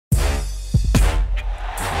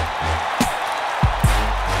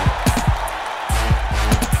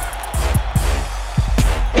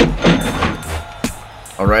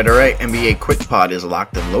All right. NBA Quick Pod is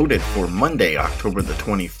locked and loaded for Monday, October the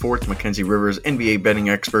 24th. Mackenzie Rivers, NBA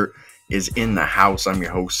betting expert, is in the house. I'm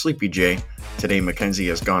your host, SleepyJ. Today, Mackenzie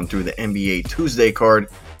has gone through the NBA Tuesday card.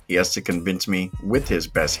 He has to convince me with his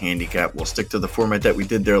best handicap. We'll stick to the format that we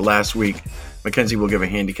did there last week. Mackenzie will give a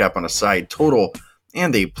handicap on a side total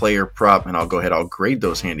and a player prop, and I'll grade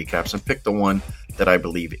those handicaps and pick the one that I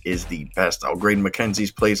believe is the best. I'll grade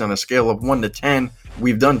Mackenzie's plays on a scale of 1 to 10.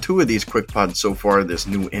 We've done 2 of these quick pods so far this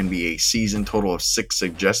new NBA season, total of 6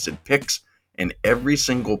 suggested picks, and every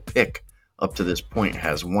single pick up to this point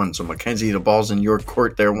has won. So Mackenzie, the ball's in your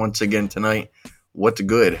court there once again tonight. What's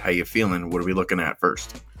good? How you feeling? What are we looking at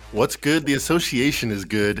first? What's good? The association is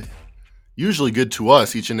good. Usually good to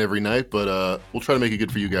us each and every night, but we'll try to make it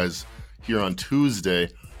good for you guys here on Tuesday.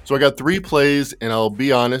 So I got 3 plays, and I'll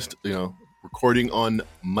be honest, recording on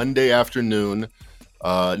Monday afternoon.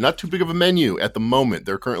 Not too big of a menu at the moment.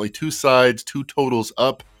 There are currently 2 sides, 2 totals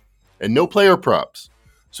up, and no player props.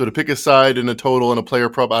 So to pick a side and a total and a player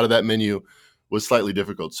prop out of that menu was slightly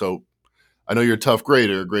difficult. So I know you're a tough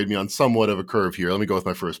grader. Grade me on somewhat of a curve here. Let me go with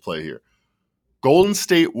my first play here. Golden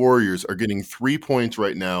State Warriors are getting 3 points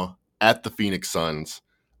right now at the Phoenix Suns.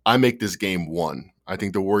 I make this game 1. I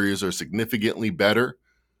think the Warriors are significantly better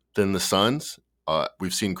than the Suns.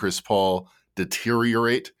 We've seen Chris Paul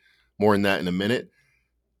deteriorate. More on that in a minute.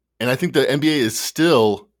 And I think the NBA is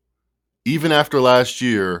still, even after last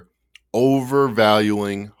year,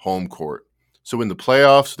 overvaluing home court. So in the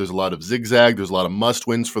playoffs, there's a lot of zigzag. There's a lot of must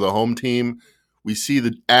wins for the home team. We see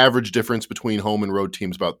the average difference between home and road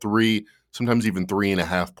teams about 3, sometimes even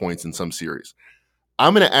 3.5 points in some series.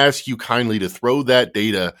 I'm going to ask you kindly to throw that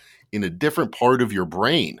data in a different part of your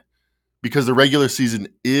brain, because the regular season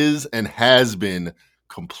is and has been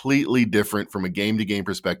completely different from a game-to-game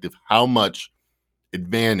perspective, how much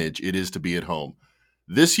advantage it is to be at home.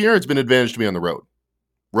 This year, it's been advantage to be on the road.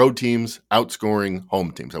 Road teams outscoring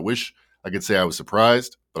home teams. I wish I could say I was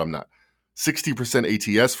surprised, but I'm not.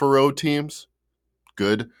 60% ATS for road teams,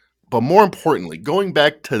 good. But more importantly, going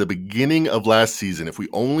back to the beginning of last season, if we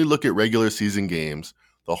only look at regular season games,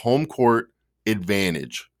 the home court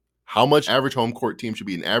advantage, how much average home court team should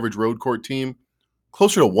be an average road court team?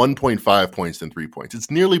 Closer to 1.5 points than 3 points. It's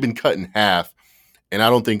nearly been cut in half, and I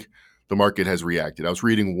don't think the market has reacted. I was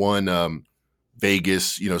reading one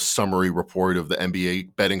Vegas, summary report of the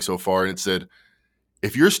NBA betting so far, and it said,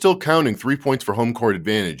 if you're still counting 3 points for home court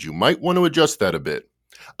advantage, you might want to adjust that a bit.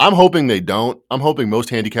 I'm hoping they don't. I'm hoping most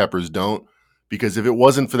handicappers don't, because if it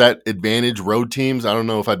wasn't for that advantage road teams, I don't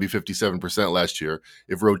know if I'd be 57% last year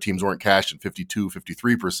if road teams weren't cashed at 52,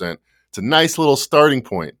 53%. It's a nice little starting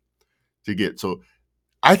point to get. So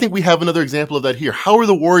I think we have another example of that here. How are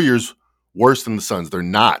the Warriors worse than the Suns? They're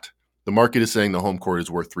not. The market is saying the home court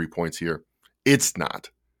is worth 3 points here. It's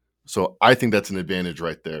not. So I think that's an advantage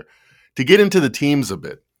right there. To get into the teams a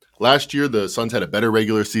bit, last year the Suns had a better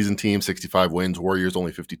regular season team, 65 wins. Warriors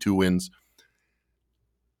only 52 wins.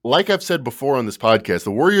 Like I've said before on this podcast,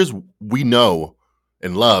 the Warriors we know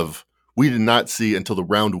and love, we did not see until the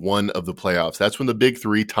round 1 of the playoffs. That's when the big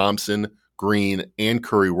 3, Thompson, Green, and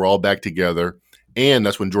Curry were all back together. And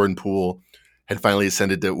that's when Jordan Poole had finally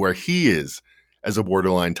ascended to where he is as a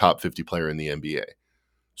borderline top 50 player in the NBA.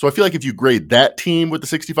 So I feel like if you grade that team with the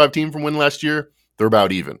 65 team from win last year, they're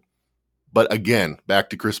about even. But again, back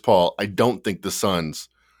to Chris Paul, I don't think the Suns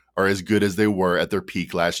are as good as they were at their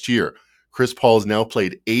peak last year. Chris Paul has now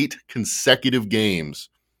played 8 consecutive games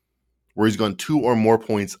where he's gone 2 or more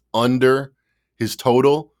points under his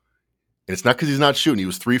total. And it's not because he's not shooting. He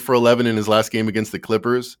was 3 for 11 in his last game against the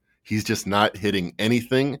Clippers. He's just not hitting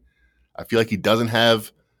anything. I feel like he doesn't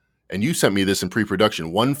have, and you sent me this in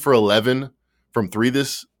pre-production, 1 for 11 from 3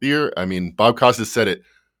 this year. I mean, Bob Costas said it.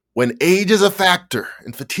 When age is a factor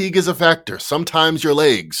and fatigue is a factor, sometimes your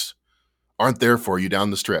legs aren't there for you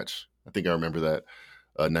down the stretch. I think I remember that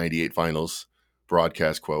 98 finals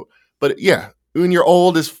broadcast quote. But yeah, when you're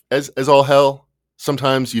old as all hell,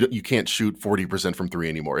 sometimes you can't shoot 40% from 3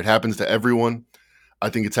 anymore. It happens to everyone. I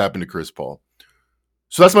think it's happened to Chris Paul.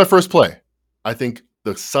 So that's my first play. I think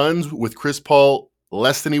the Suns with Chris Paul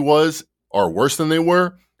less than he was are worse than they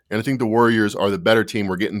were. And I think the Warriors are the better team.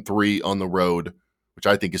 We're getting 3 on the road, which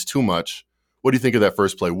I think is too much. What do you think of that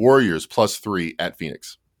first play? Warriors +3 at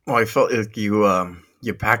Phoenix. Well, I felt like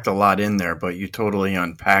you packed a lot in there, but you totally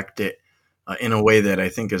unpacked it in a way that I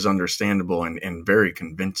think is understandable and very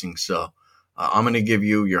convincing. So I'm going to give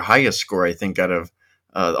you your highest score, I think, out of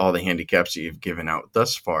all the handicaps that you've given out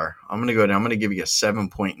thus far. I'm going to go down. I'm going to give you a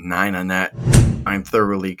 7.9 on that. I'm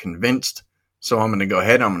thoroughly convinced. So I'm going to go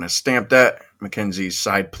ahead. I'm going to stamp that. Mackenzie's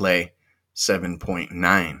side play,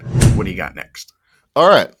 7.9. What do you got next? All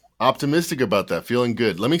right. Optimistic about that. Feeling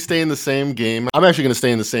good. Let me stay in the same game. I'm actually going to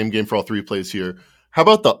stay in the same game for all three plays here. How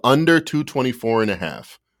about the under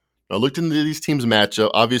 224.5? I looked into these teams'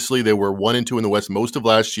 matchup. Obviously, they were 1-2 in the West most of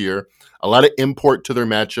last year. A lot of import to their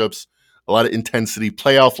matchups, a lot of intensity,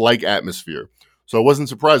 playoff-like atmosphere. So I wasn't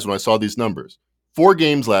surprised when I saw these numbers. 4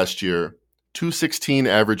 games last year, 216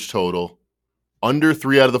 average total, under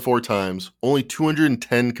 3 out of the 4 times, only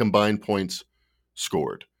 210 combined points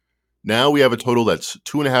scored. Now we have a total that's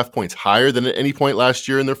 2.5 points higher than at any point last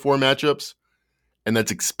year in their 4 matchups, and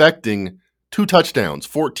that's expecting 2 touchdowns,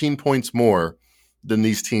 14 points more than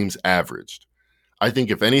these teams averaged. I think,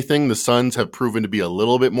 if anything, the Suns have proven to be a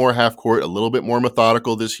little bit more half-court, a little bit more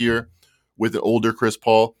methodical this year with an older Chris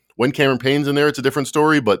Paul. When Cameron Payne's in there, it's a different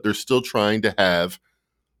story, but they're still trying to have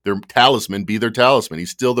their talisman be their talisman.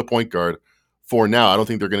 He's still the point guard for now. I don't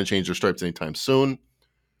think they're going to change their stripes anytime soon.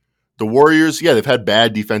 The Warriors, yeah, they've had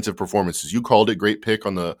bad defensive performances. You called it, great pick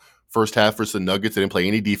on the first half versus the Nuggets. They didn't play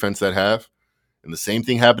any defense that half. And the same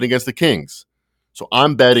thing happened against the Kings. So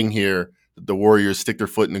I'm betting here that the Warriors stick their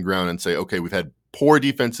foot in the ground and say, okay, we've had poor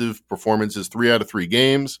defensive performances 3 out of 3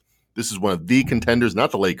 games. This is one of the contenders, not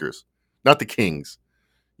the Lakers, not the Kings,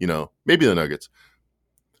 maybe the Nuggets.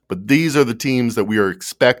 But these are the teams that we are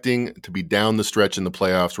expecting to be down the stretch in the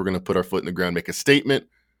playoffs. We're going to put our foot in the ground, make a statement.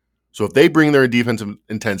 So if they bring their defensive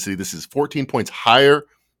intensity, this is 14 points higher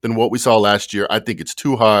than what we saw last year. I think it's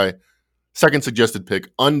too high. Second suggested pick,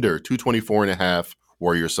 under 224.5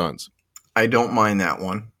 Warriors Suns. I don't mind that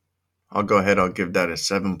one. I'll go ahead. I'll give that a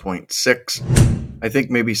 7.6. I think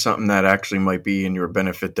maybe something that actually might be in your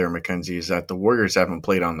benefit there, Mackenzie, is that the Warriors haven't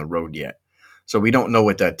played on the road yet. So we don't know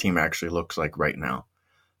what that team actually looks like right now.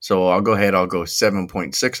 So I'll go ahead. I'll go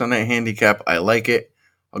 7.6 on that handicap. I like it.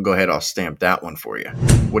 I'll go ahead. I'll stamp that one for you.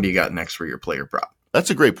 What do you got next for your player prop?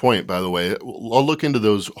 That's a great point, by the way. I'll look into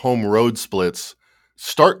those home road splits.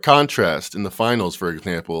 Stark contrast in the finals, for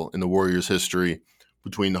example, in the Warriors' history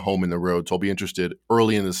between the home and the road. So I'll be interested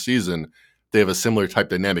early in the season. They have a similar type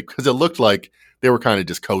dynamic because it looked like they were kind of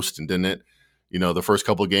just coasting, didn't it? The first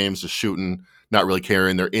couple of games, just shooting, not really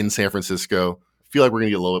caring. They're in San Francisco. I feel like we're going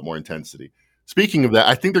to get a little bit more intensity. Speaking of that,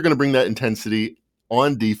 I think they're going to bring that intensity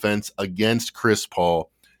on defense against Chris Paul.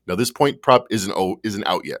 Now, this point prop isn't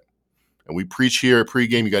out yet. And we preach here at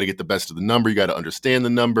pregame, you got to get the best of the number. You got to understand the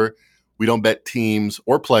number. We don't bet teams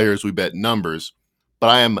or players. We bet numbers. But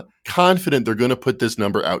I am confident they're going to put this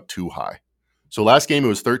number out too high. So last game, it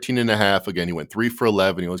was 13.5. Again, he went 3 for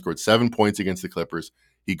 11. He only scored 7 points against the Clippers.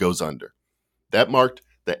 He goes under. That marked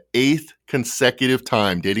the 8th consecutive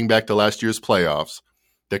time, dating back to last year's playoffs,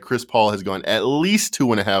 that Chris Paul has gone at least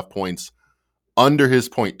 2.5 points under his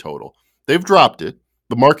point total. They've dropped it.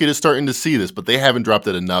 The market is starting to see this, but they haven't dropped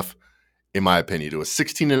it enough, in my opinion. It was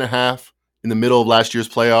 16.5 in the middle of last year's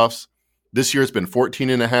playoffs. This year it's been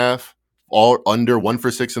 14.5, all under, 1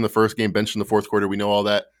 for 6 in the first game, benched in the fourth quarter. We know all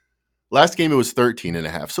that. Last game it was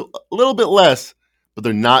 13.5, so a little bit less, but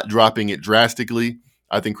they're not dropping it drastically.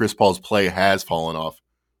 I think Chris Paul's play has fallen off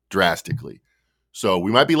drastically. So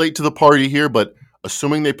we might be late to the party here, but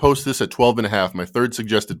assuming they post this at 12.5, my third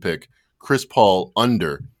suggested pick, Chris Paul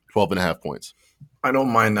under 12.5 points. I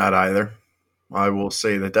don't mind that either. I will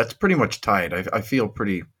say that that's pretty much tied. I feel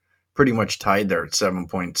pretty much tied there at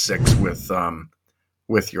 7.6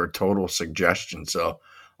 with your total suggestion. So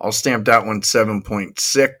I'll stamp that one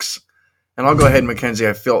 7.6. And I'll go ahead, Mackenzie.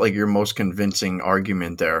 I felt like your most convincing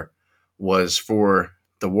argument there was for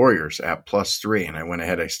the Warriors at +3, and I went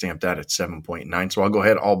ahead. I stamped that at 7.9. So I'll go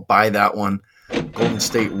ahead. I'll buy that one. Golden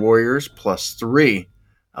State Warriors +3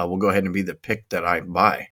 will go ahead and be the pick that I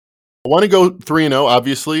buy. I want to go 3-0,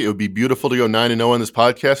 obviously. It would be beautiful to go 9-0 on this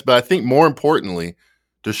podcast, but I think more importantly,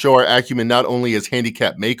 to show our acumen not only as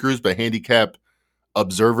handicap makers, but handicap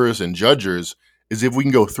observers and judgers, is if we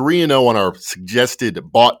can go 3-0 on our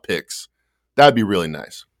suggested bought picks. That'd be really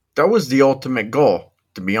nice. That was the ultimate goal,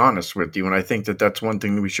 to be honest with you, and I think that that's one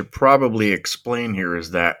thing that we should probably explain here is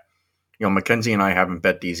that, Mackenzie and I haven't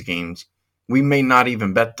bet these games. We may not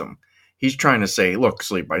even bet them. He's trying to say, look,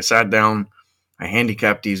 Sleep, I sat down, I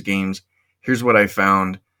handicapped these games. Here's what I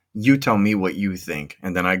found. You tell me what you think.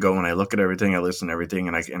 And then I go and I look at everything, I listen to everything,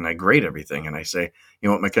 and I grade everything. And I say, you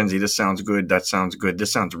know what, Mackenzie, this sounds good. That sounds good.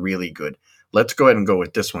 This sounds really good. Let's go ahead and go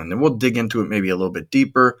with this one. Then we'll dig into it maybe a little bit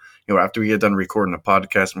deeper. After we get done recording the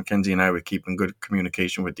podcast, Mackenzie and I would keep in good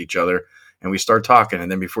communication with each other. And we start talking.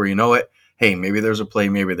 And then before you know it, hey, maybe there's a play,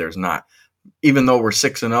 maybe there's not. Even though we're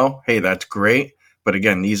 6-0, hey, that's great. But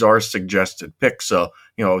again, these are suggested picks. So,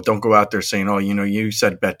 don't go out there saying, oh, you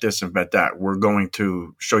said bet this and bet that. We're going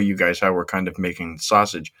to show you guys how we're kind of making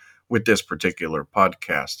sausage with this particular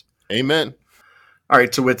podcast. Amen. All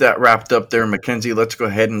right, so with that wrapped up there, Mackenzie, let's go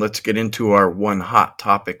ahead and let's get into our one hot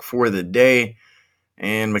topic for the day.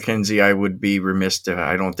 And Mackenzie, I would be remiss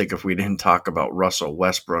I don't think if we didn't talk about Russell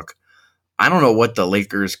Westbrook. I don't know what the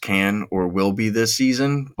Lakers can or will be this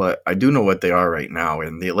season, but I do know what they are right now.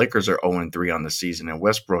 And the Lakers are 0-3 on the season. And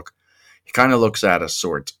Westbrook, he kind of looks out of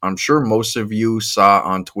sorts. I'm sure most of you saw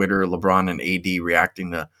on Twitter LeBron and AD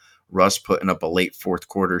reacting to Russ putting up a late fourth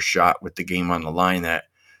quarter shot with the game on the line that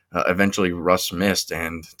eventually Russ missed,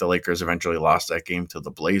 and the Lakers eventually lost that game to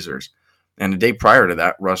the Blazers. And the day prior to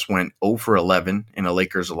that, Russ went 0 for 11 in a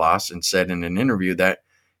Lakers loss and said in an interview that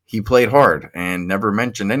he played hard and never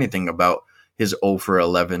mentioned anything about his 0 for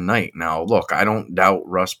 11 night. Now, look, I don't doubt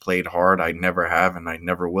Russ played hard. I never have, and I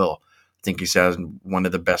never will. I think he has one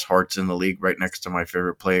of the best hearts in the league right next to my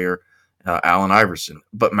favorite player, Allen Iverson.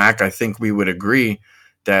 But, Mac, I think we would agree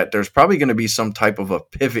that there's probably going to be some type of a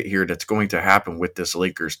pivot here that's going to happen with this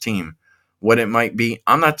Lakers team. What it might be,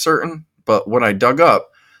 I'm not certain, but what I dug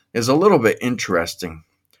up is a little bit interesting.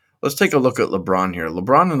 Let's take a look at LeBron here.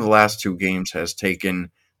 LeBron in the last two games has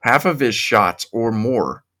taken half of his shots or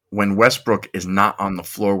more when Westbrook is not on the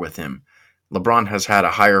floor with him. LeBron has had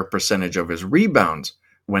a higher percentage of his rebounds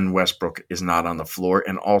when Westbrook is not on the floor,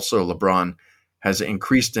 and also LeBron has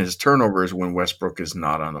increased his turnovers when Westbrook is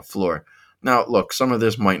not on the floor. Now, look, some of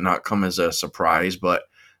this might not come as a surprise, but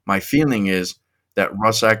my feeling is that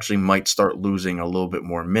Russ actually might start losing a little bit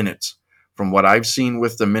more minutes. From what I've seen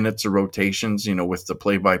with the minutes of rotations, with the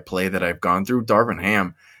play-by-play that I've gone through, Darvin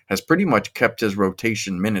Ham has pretty much kept his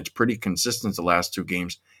rotation minutes pretty consistent the last two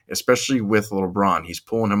games, especially with LeBron. He's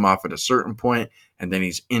pulling him off at a certain point, and then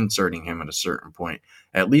he's inserting him at a certain point.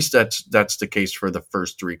 At least that's the case for the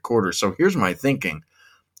first three quarters. So here's my thinking.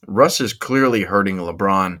 Russ is clearly hurting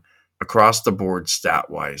LeBron across the board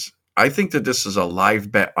stat-wise. I think that this is a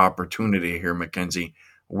live bet opportunity here, Mackenzie,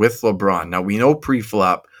 with LeBron. Now, we know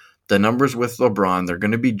pre-flop, the numbers with LeBron, they're going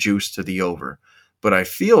to be juiced to the over. But I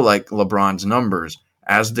feel like LeBron's numbers,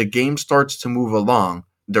 as the game starts to move along,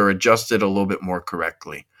 they're adjusted a little bit more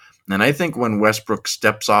correctly. And I think when Westbrook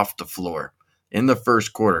steps off the floor in the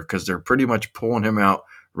first quarter, because they're pretty much pulling him out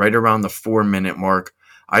right around the 4-minute mark,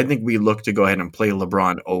 I think we look to go ahead and play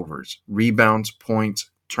LeBron overs, rebounds, points,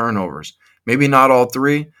 turnovers. Maybe not all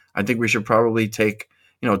three. I think we should probably take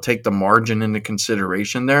the margin into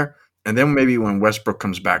consideration there. And then maybe when Westbrook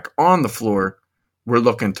comes back on the floor, we're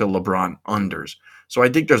looking to LeBron unders. So I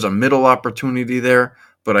think there's a middle opportunity there,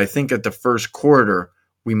 but I think at the first quarter,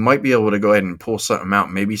 we might be able to go ahead and pull something out,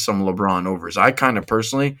 maybe some LeBron overs. I kind of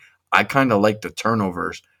like the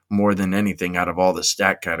turnovers more than anything out of all the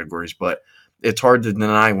stat categories, but it's hard to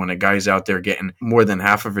deny when a guy's out there getting more than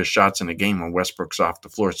half of his shots in a game when Westbrook's off the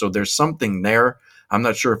floor. So there's something there. I'm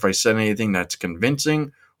not sure if I said anything that's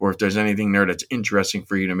convincing or if there's anything there that's interesting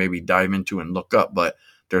for you to maybe dive into and look up, but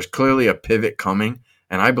there's clearly a pivot coming,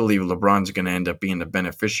 and I believe LeBron's going to end up being the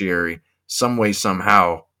beneficiary some way,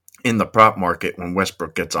 somehow in the prop market when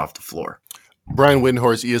Westbrook gets off the floor. Brian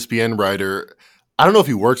Windhorst, ESPN writer, I don't know if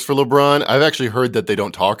he works for LeBron. I've actually heard that they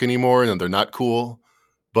don't talk anymore and they're not cool.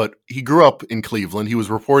 But he grew up in Cleveland. He was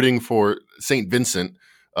reporting for St. Vincent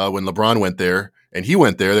when LeBron went there, and he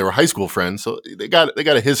went there. They were high school friends, so they got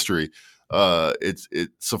a history. It's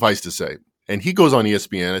suffice to say. And he goes on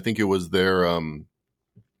ESPN. I think it was their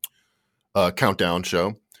countdown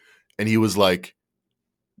show, and he was like,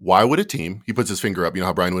 "Why would a team?" He puts his finger up. You know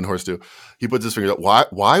how Brian Windhorst do. He puts his finger up.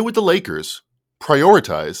 Why would the Lakers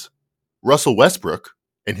prioritize Russell Westbrook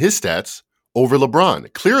and his stats over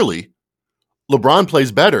LeBron? Clearly, LeBron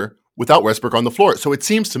plays better without Westbrook on the floor. So it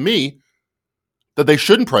seems to me that they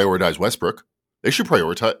shouldn't prioritize Westbrook. They should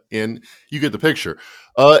prioritize, and you get the picture.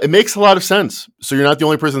 It makes a lot of sense. So you're not the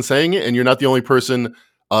only person saying it, and you're not the only person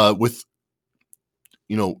with,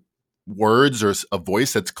 words or a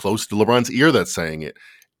voice that's close to LeBron's ear that's saying it.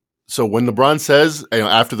 So when LeBron says,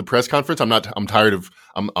 after the press conference, I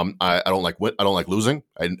don't like losing.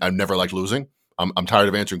 I've never liked losing. I'm tired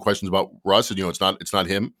of answering questions about Russ, and it's not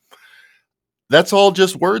him. That's all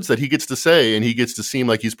just words that he gets to say, and he gets to seem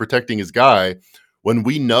like he's protecting his guy when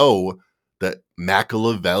we know that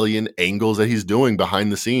Machiavellian angles that he's doing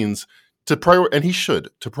behind the scenes to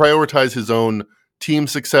prioritize his own team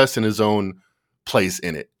success and his own place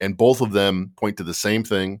in it. And both of them point to the same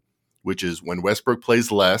thing, which is when Westbrook plays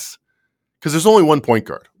less, because there's only one point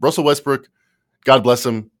guard. Russell Westbrook, God bless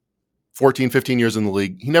him, 14, 15 years in the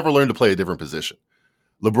league, he never learned to play a different position.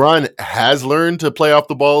 LeBron has learned to play off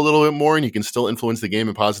the ball a little bit more, and he can still influence the game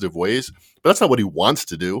in positive ways, but that's not what he wants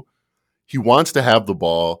to do. He wants to have the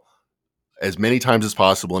ball as many times as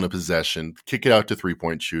possible in a possession, kick it out to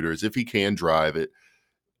three-point shooters, if he can drive it,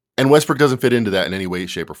 and Westbrook doesn't fit into that in any way,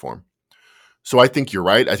 shape, or form. So I think you're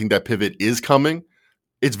right. I think that pivot is coming.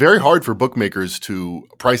 It's very hard for bookmakers to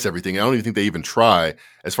price everything. I don't even think they even try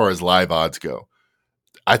as far as live odds go.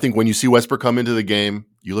 I think when you see Westbrook come into the game,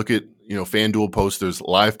 you look at, FanDuel posters,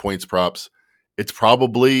 live points props, it's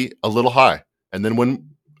probably a little high. And then when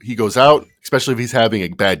he goes out, especially if he's having a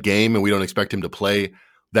bad game and we don't expect him to play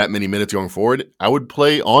that many minutes going forward, I would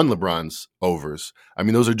play on LeBron's overs. I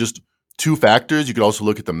mean, those are just two factors. You could also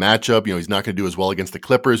look at the matchup. He's not going to do as well against the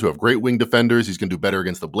Clippers, who have great wing defenders. He's going to do better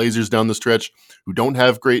against the Blazers down the stretch, who don't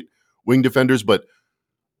have great wing defenders. But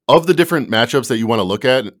of the different matchups that you want to look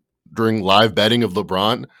at during live betting of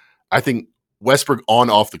LeBron, I think Westbrook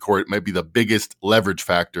off the court might be the biggest leverage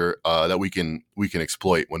factor that we can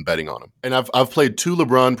exploit when betting on him. And I've played 2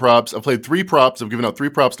 LeBron props. I've played 3 props. I've given out 3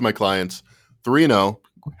 props to my clients. 3-0.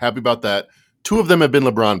 Happy about that. 2 of them have been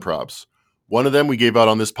LeBron props. One of them we gave out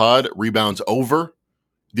on this pod, rebounds over.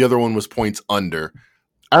 The other one was points under.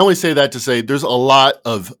 I only say that to say there's a lot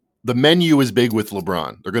of the menu is big with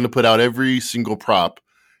LeBron. They're going to put out every single prop.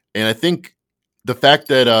 And I think the fact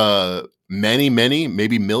that many,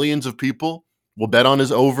 maybe millions of people will bet on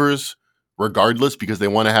his overs regardless because they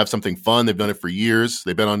want to have something fun. They've done it for years.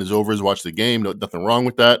 They bet on his overs, watch the game. Nothing wrong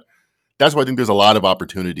with that. That's why I think there's a lot of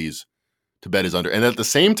opportunities to bet his under. And at the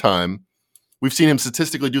same time, we've seen him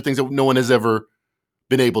statistically do things that no one has ever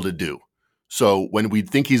been able to do. So when we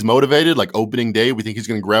think he's motivated, like opening day, we think he's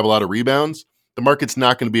going to grab a lot of rebounds, the market's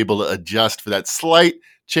not going to be able to adjust for that slight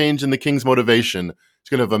change in the Kings' motivation. It's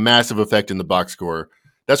going to have a massive effect in the box score.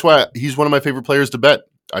 That's why he's one of my favorite players to bet.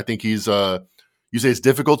 I think he's you say it's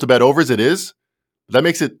difficult to bet overs. It is. But that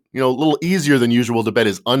makes it a little easier than usual to bet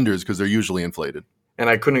his unders because they're usually inflated. And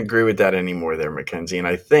I couldn't agree with that anymore there, Mackenzie. And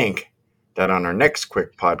I think that on our next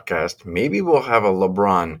quick podcast, maybe we'll have a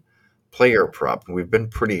LeBron player prop. We've been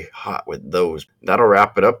pretty hot with those. That'll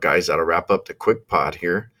wrap it up, guys. That'll wrap up the quick pod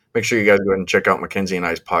here. Make sure you guys go ahead and check out Mackenzie and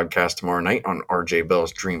I's podcast tomorrow night on RJ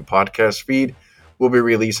Bell's Dream Podcast feed. We'll be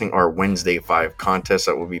releasing our Wednesday 5 contest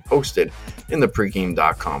that will be posted in the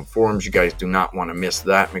pregame.com forums. You guys do not want to miss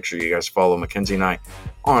that. Make sure you guys follow Mackenzie and I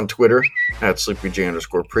on Twitter at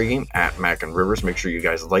SleepyJ_pregame, at Mac and Rivers. Make sure you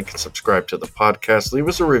guys like and subscribe to the podcast. Leave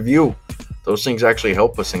us a review. Those things actually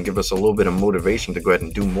help us and give us a little bit of motivation to go ahead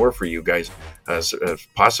and do more for you guys as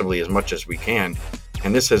possibly as much as we can.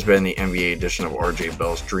 And this has been the NBA edition of RJ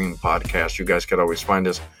Bell's Dream Podcast. You guys could always find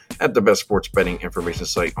us at the best sports betting information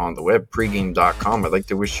site on the web, pregame.com. I'd like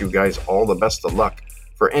to wish you guys all the best of luck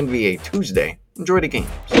for NBA Tuesday. Enjoy the games.